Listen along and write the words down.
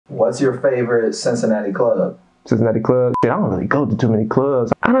What's your favorite Cincinnati club? Cincinnati club. Shit, I don't really go to too many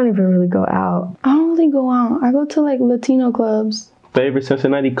clubs. I don't even really go out. I don't really go out. I go to like Latino clubs. Favorite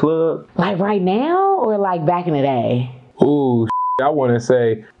Cincinnati club? Like right now or like back in the day? Ooh, I want to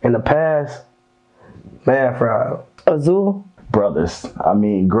say in the past, Mad Fried. Azul? Brothers. I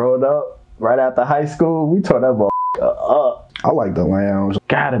mean, growing up, right after high school, we tore that up. I like the lounge.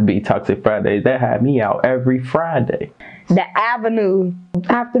 Gotta be Toxic Fridays. That had me out every Friday. The Avenue.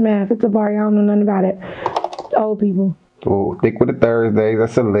 Aftermath. It's a bar. Y'all don't know nothing about it. Old people. Oh, thick with the Thursdays.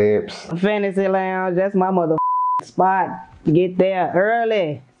 That's celebs. Fantasy Lounge. That's my spot. Get there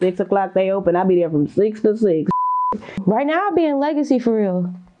early. 6 o'clock they open. I'll be there from 6 to 6. Right now I'll be in Legacy for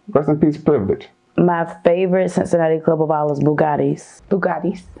real. Rest in peace, privilege. My favorite Cincinnati club of all is Bugatti's.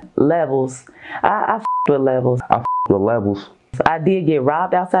 Bugatti's. Levels. I f***ed with Levels. I f***ed with Levels. I did get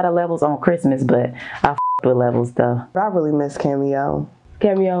robbed outside of Levels on Christmas, but I f***ed with Levels though. I really miss Cameo.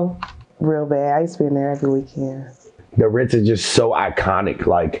 Cameo. Real bad. I used to be in there every weekend. The Ritz is just so iconic.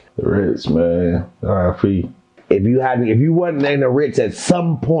 Like The Ritz, man. R.I.P. if you wasn't in the Ritz at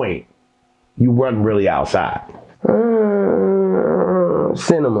some point, you wasn't really outside.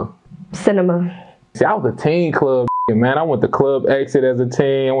 Cinema. Cinema. See, I was a teen club, man. I went to Club Exit as a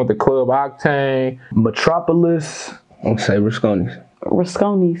teen. I went to Club Octane. Metropolis. I'll say Rasconi's.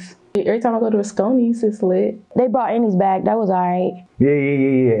 Rasconi's. Every time I go to Rasconi's, it's lit. They brought Annie's back. That was alright. Yeah.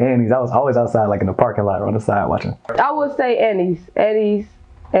 Annie's. I was always outside, like in the parking lot or on the side watching. I would say Annie's.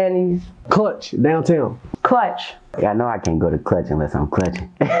 Clutch, downtown. Clutch. I know I can't go to Clutch unless I'm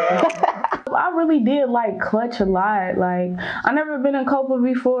clutching. I really did like Clutch a lot. Like, I never been in Copa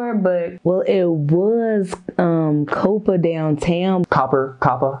before, but... Well, it was Copa downtown.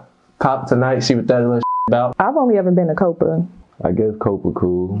 Cop tonight. See what that little about. I've only ever been to Copa. I guess Copa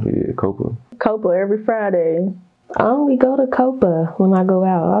cool. Yeah, Copa. Copa every Friday. I only go to Copa when I go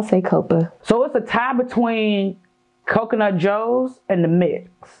out. I'll say Copa. So it's a tie between Coconut Joe's and the Mix.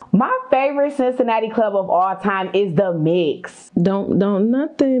 My favorite Cincinnati club of all time is the Mix. Don't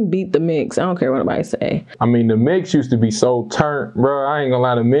nothing beat the Mix. I don't care what anybody say. I mean, the Mix used to be so turned, bro. I ain't gonna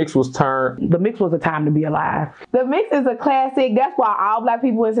lie, the Mix was turned. The Mix was a time to be alive. The Mix is a classic. That's why all black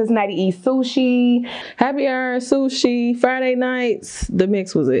people in Cincinnati eat sushi. Happy hour, sushi, Friday nights. The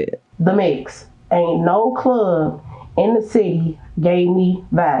Mix was it. The Mix. Ain't no club in the city gave me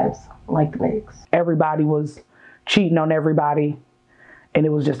vibes like the Mix. Everybody was cheating on everybody, and it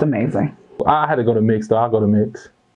was just amazing. I had to go to Mix, though. I'll go to Mix.